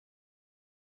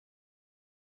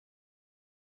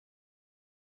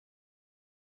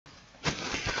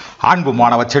அன்பு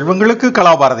மாணவ செல்வங்களுக்கு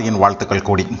கலாபாரதியின் வாழ்த்துக்கள்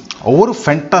கூடி ஒரு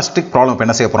ஃபென்டாஸ்டிக் ப்ராப்ளம் இப்போ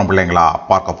என்ன செய்ய போகிறோம் பிள்ளைங்களா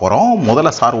பார்க்க போகிறோம்.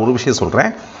 முதல்ல சார் ஒரு விஷயம்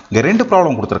சொல்கிறேன். இங்கே 2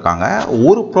 ப்ராப்ளம் கொடுத்துருக்காங்க.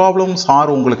 ஒரு ப்ராப்ளம்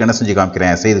சார் உங்களுக்கு என்ன செய்து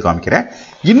காமிக்கிறேன்.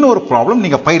 இன்னொரு ப்ராப்ளம்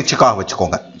நீங்கள் பயிற்சிக்காக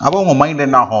வச்சுக்கோங்க. அப்போ உங்கள் மைண்ட்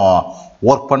என்ன ஆகும்,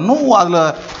 ஒர்க் பண்ணும். அதில்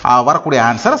வரக்கூடிய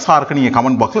ஆன்சரை சாருக்கு நீங்கள்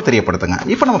கமெண்ட் பாக்ஸில் தெரியப்படுத்துங்க.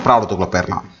 இப்போ நம்ம ப்ராப்ளத்துக்குள்ளே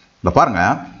போயிடலாம். இல்லை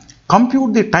பாருங்கள்,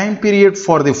 compute the time period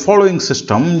for the following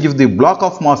system if the block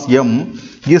of mass m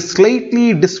is slightly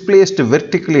displaced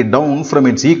vertically down from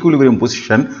its equilibrium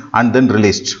position and then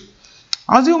released.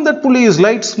 Assume that pulley is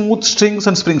light, smooth strings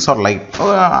and springs are light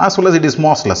as well as it is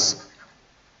massless.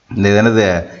 இது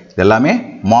எல்லாமே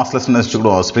மாஸ்லெஸ்ன்னு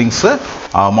வச்சுக்கிடுவோம். Springs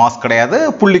mass கிடையாது,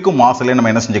 புள்ளிக்கும் மாஸ்லேயே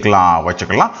நம்ம என்ன செஞ்சுக்கலாம்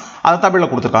வச்சுக்கலாம். அது தமிழில்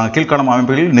கொடுத்துருக்காங்க. கீழ்காணும்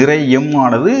அமைப்புகளில் நிறை எம்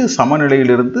ஆனது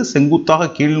சமநிலையிலிருந்து செங்குத்தாக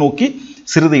கீழ் நோக்கி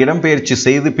சிறிது இடம்பெயர்ச்சி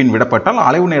செய்து பின் விடப்பட்டால்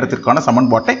அலைவு நேரத்திற்கான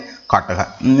சமன்பாட்டை காட்டுக.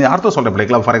 அடுத்த சொல்கிற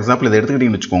பிள்ளைங்களா, ஃபார் எக்ஸாம்பிள் இதை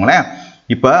எடுத்துக்கிட்டிங்கன்னு வச்சுக்கோங்களேன்.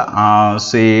 இப்போ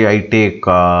சே ஐ டேக்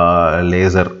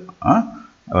லேசர்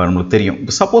நம்மளுக்கு தெரியும்.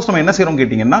 சப்போஸ் நம்ம என்ன செய்கிறோம்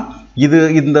கேட்டிங்கன்னா,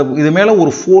 இது மேலே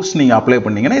ஒரு ஃபோர்ஸ் நீங்கள் அப்ளை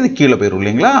பண்ணிங்கன்னா இது கீழே போயிடும்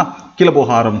இல்லைங்களா. கீழே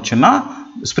போக ஆரம்பிச்சுன்னா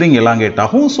ஸ்ப்ரிங் எலாங்கேட்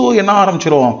ஆகும். ஸோ என்ன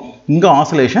ஆரம்பிச்சிடும், இங்கே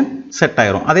ஆசிலேஷன் செட்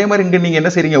ஆயிரும். அதே மாதிரி இங்கே நீங்கள்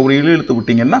என்ன செய்றீங்க, ஒரு இழுத்து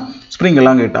விட்டிங்கன்னா ஸ்ப்ரிங்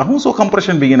எலாங்கேட் ஆகும். ஸோ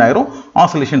கம்ப்ரெஷன் பிகின் ஆயிரும்,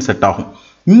 ஆசிலேஷன் செட் ஆகும்.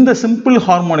 இந்த சிம்பிள்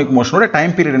ஹார்மோனிக் மோஷனோட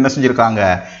டைம் பீரியட் என்ன செஞ்சுருக்காங்க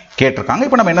கேட்டிருக்காங்க.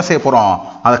 இப்போ நம்ம என்ன செய்ய போகிறோம்,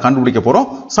 அதை கண்டுபிடிக்க போகிறோம்.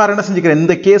 சார் என்ன செஞ்சுக்கிறேன்,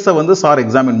 இந்த கேஸை வந்து சார்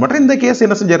எக்ஸாமின் பண்ணுறேன். இந்த கேஸ்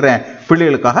என்ன செஞ்சிடறேன்,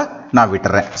 பிள்ளைகளுக்காக நான்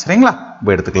விட்டுறேன். சரிங்களா,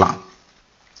 இப்போ எடுத்துக்கலாம்.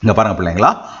 இங்கே பாருங்கள்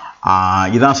பிள்ளைங்களா,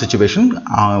 இதான் சுச்சுவேஷன்.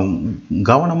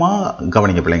 கவனமாக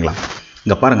கவனிங்க பிள்ளைங்களா.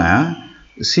 இங்கே பாருங்கள்,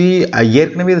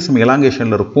 ஏற்கனவே இது சம்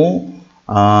எலாங்கேஷனில் இருக்கும்.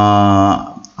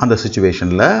 அந்த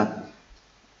சுச்சுவேஷனில்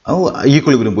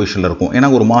ஈக்குவலிபிரியம் பொசிஷனில் இருக்கும். ஏன்னா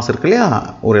ஒரு மாஸ் இருக்கு இல்லையா,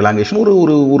 ஒரு எலாங்கேஷன்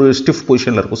ஒரு ஸ்டிஃப்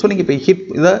பொசிஷனில் இருக்கும். ஸோ நீங்கள் இப்போ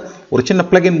இதை ஒரு சின்ன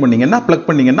ப்ளக்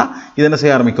பண்ணிங்கன்னா இது என்ன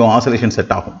செய்ய ஆரம்பிக்கும், ஆசிலேஷன்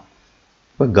செட் ஆகும்.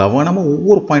 இப்போ கவனமாக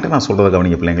ஒவ்வொரு பாயிண்ட்டாக நான் சொல்கிறத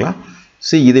கவனிங்க பிள்ளைங்களா.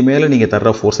 இது மேலே நீங்கள்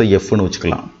தர்ற ஃபோர்ஸை எஃப்னு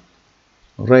வச்சுக்கலாம்.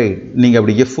 ரைட், நீங்கள்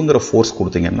அப்படி எஃப்ங்கிற ஃபோர்ஸ்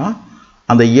கொடுத்தீங்கன்னா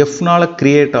அந்த எஃப்னால்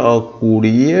க்ரியேட்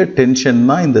ஆகக்கூடிய டென்ஷன்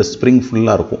தான் இந்த ஸ்ப்ரிங்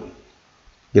ஃபுல்லாக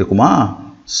இருக்குமா.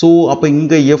 ஸோ அப்போ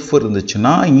இங்கே எஃப்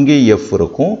இருந்துச்சுன்னா இங்கே எஃப்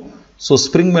இருக்கும். ஸோ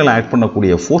ஸ்ப்ரிங் மேலே ஆட்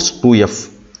பண்ணக்கூடிய ஃபோர்ஸ் 2F.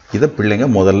 இதை பிள்ளைங்க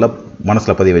முதல்ல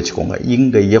மனசில் பதிவு வச்சுக்கோங்க.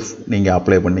 இங்கே எஃப் நீங்கள்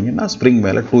அப்ளை பண்ணிங்கன்னா ஸ்ப்ரிங்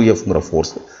மேலே 2Fங்கிற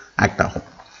ஃபோர்ஸ் ஆக்ட் ஆகும்.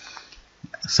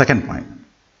 செகண்ட் பாயிண்ட்,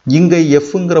 இங்கே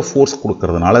எஃப்ங்கிற ஃபோர்ஸ்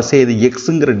கொடுக்கறதுனால இது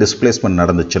எக்ஸுங்கிற டிஸ்பிளேஸ்மெண்ட்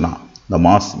நடந்துச்சுன்னா, இந்த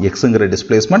மாஸ் எக்ஸுங்கிற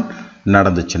டிஸ்பிளேஸ்மெண்ட்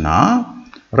நடந்துச்சுன்னா,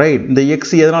 ரைட், இந்த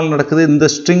எக்ஸ் எதனால் நடக்குது, இந்த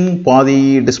ஸ்ட்ரிங் பாதி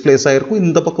டிஸ்பிளேஸ் ஆகிருக்கும்,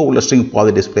 இந்த பக்கம் உள்ள ஸ்ட்ரிங்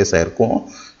பாதி டிஸ்பிளேஸ் ஆகிருக்கும்.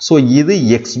 ஸோ இது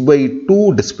x/2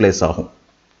 டிஸ்பிளேஸ் ஆகும்.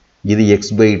 இது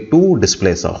x/2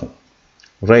 டிஸ்பிளேஸ் ஆகும்.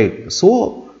 ரைட், ஸோ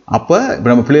அப்போ இப்போ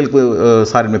நம்ம பிள்ளைகளுக்கு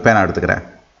சாரி பேனா எடுத்துக்கிறேன்.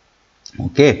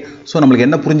 ஓகே, ஸோ நம்மளுக்கு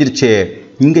என்ன புரிஞ்சிருச்சு,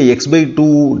 இங்கே x/2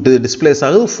 டிஸ்பிளேஸ்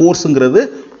ஆகுது, ஃபோர்ஸுங்கிறது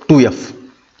 2F.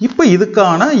 இப்போ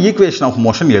இதுக்கான ஈக்குவேஷன் ஆஃப்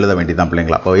மோஷன் எழுத வேண்டியதான்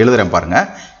பிள்ளைங்களா. இப்போ எழுதுகிறேன் பாருங்கள்.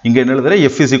 இங்கே என்ன எழுதுகிறேன்,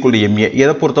 F = ma.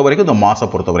 எதை பொறுத்த வரைக்கும், இந்த மாஸை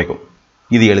பொறுத்த வரைக்கும்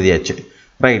இது எழுதியாச்சு.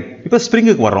 ரைட், இப்போ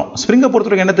ஸ்ப்ரிங்குக்கு வர்றோம். ஸ்ப்ரிங்கை பொறுத்த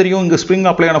வரைக்கும் என்ன தெரியும், இங்கே ஸ்ப்ரிங்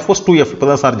அப்ளை ஆன ஃபோர்ஸ் 2F. இப்போ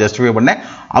தான் சார் ஜஸ்டிஃபை பண்ணேன்.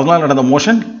 அதனால் நடந்த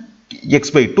மோஷன்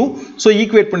x/2. ஸோ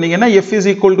ஈக்குவேட் பண்ணிங்கன்னா F =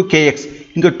 kx.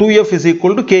 இங்கே 2F =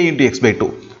 k × x/2.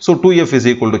 So 2F =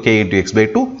 k ×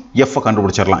 x/2. F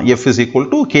கண்டுபிடிச்சிடலாம். F =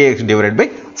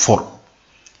 kx/4.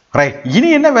 ரைட், இனி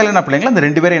என்ன வேலைன்னா பிள்ளைங்களா, இந்த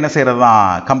 2 பேரும் என்ன செய்கிறது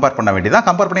தான் கம்பேர் பண்ண வேண்டியதான்.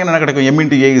 கம்பேர் பண்ணிங்கன்னா என்ன கிடைக்கும், m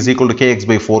 × a =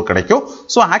 kx/4 கிடைக்கும்.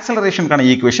 ஸோ ஆக்சலரேஷனுக்கான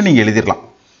ஈக்குவேஷன் நீங்கள் எழுதிடலாம்.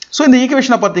 ஸோ இந்த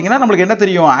ஈக்குவேஷனை பார்த்தீங்கன்னா நம்மளுக்கு என்ன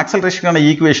தெரியும், ஆக்சலரேஷனுக்கான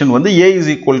ஈக்குவேஷன் வந்து a =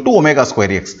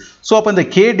 ω²x. ஸோ அப்போ இந்த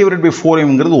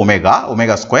k/4m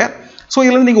ω². ஸோ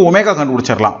இதுலேருந்து நீங்கள் ஒமேகா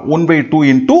கண்டுபிடிச்சிடலாம். 1/2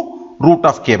 ×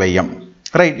 √k/m.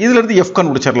 ரைட், இதுலேருந்து எஃப்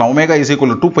கண்டுபிடிச்சிடலாம். ஒமேகா =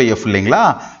 2πf இல்லைங்களா.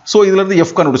 ஸோ இதுலேருந்து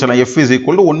எஃப் கண்டுபிடிச்சிடலாம். F =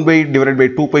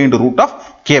 1/2π ×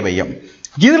 √k/m.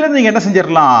 இதுலேருந்து நீங்கள் என்ன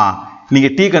செஞ்சிடலாம்,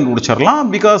 நீங்கள் t கண்டுபிடிச்சிடலாம்.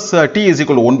 Because t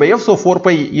 = 1/f. So 4π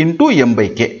 ×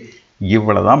 m/k.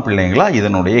 இவ்வளோ தான் பிள்ளைங்களா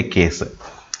இதனுடைய கேஸு.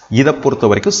 இதை பொறுத்த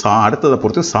வரைக்கும் அடுத்ததை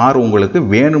பொறுத்து சார் உங்களுக்கு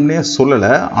வேணும்னே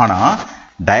சொல்லலை, ஆனால்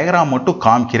டயக்ராம் மட்டும்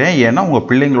காமிக்கிறேன். ஏன்னா உங்கள்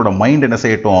பிள்ளைங்களோட மைண்ட் என்ன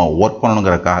செய்யட்டும், ஒர்க்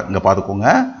பண்ணணுங்கிறக்காக. இங்கே பார்த்துக்கோங்க,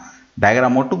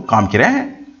 டயக்ராம் மட்டும் காமிக்கிறேன்.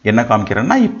 என்ன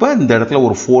காமிக்கிறேன்னா, இப்போ இந்த இடத்துல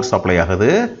ஒரு ஃபோர்ஸ் அப்ளை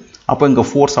ஆகுது. அப்போ இங்கே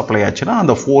ஃபோர்ஸ் அப்ளை ஆச்சுன்னா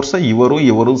அந்த ஃபோர்ஸை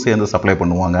இவரும் சேர்ந்து சப்ளை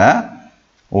பண்ணுவாங்க.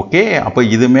 ஓகே, அப்போ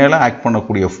இது மேலே ஆக்ட்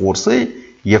பண்ணக்கூடிய ஃபோர்ஸு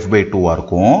F/2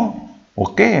 இருக்கும்.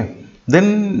 ஓகே,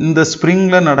 தென் இந்த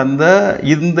ஸ்ப்ரிங்கில் நடந்த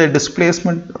இந்த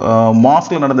டிஸ்பிளேஸ்மெண்ட்,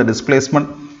 மாஸில் நடந்த டிஸ்பிளேஸ்மெண்ட்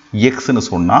எக்ஸ்ன்னு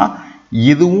சொன்னால்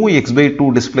இதுவும் x/2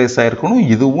 டிஸ்பிளேஸ் ஆகிருக்கணும்,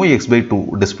 இதுவும் x/2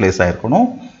 டிஸ்பிளேஸ் ஆகிருக்கணும்.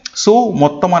 ஸோ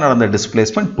மொத்தமாக நடந்த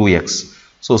டிஸ்பிளேஸ்மெண்ட் 2x.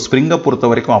 ஸோ ஸ்ப்ரிங்கை பொறுத்த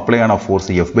வரைக்கும் அப்ளை ஆன ஃபோர்ஸ்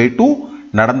F/2,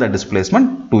 நடந்த டிஸ்பிளேஸ்மெண்ட்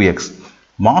 2x.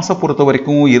 மாஸை பொறுத்த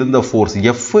வரைக்கும் இருந்த ஃபோர்ஸ்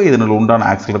F, இதனால் உண்டான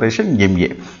ஆக்சலரேஷன் ma.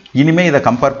 இனிமேல் இதை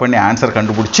கம்பேர் பண்ணி ஆன்சர்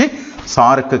கண்டுபிடிச்சி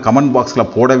சாருக்கு கமெண்ட்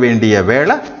பாக்ஸில் போட வேண்டிய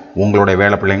வேலை உங்களுடைய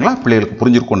வேலை பிள்ளைங்களா பிள்ளைகளுக்கு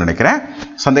புரிஞ்சிருக்கும்னு நினைக்கிறேன்.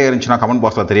 சந்தேகம் இருந்துச்சுன்னா கமெண்ட்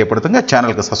பாக்ஸில் தெரியப்படுத்துங்க.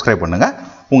 சேனலுக்கு சப்ஸ்கிரைப் பண்ணுங்கள்.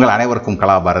 உங்கள் அனைவருக்கும்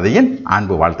கலாபாரதியின்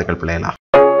அன்பு வாழ்த்துக்கள் பிள்ளைகளா.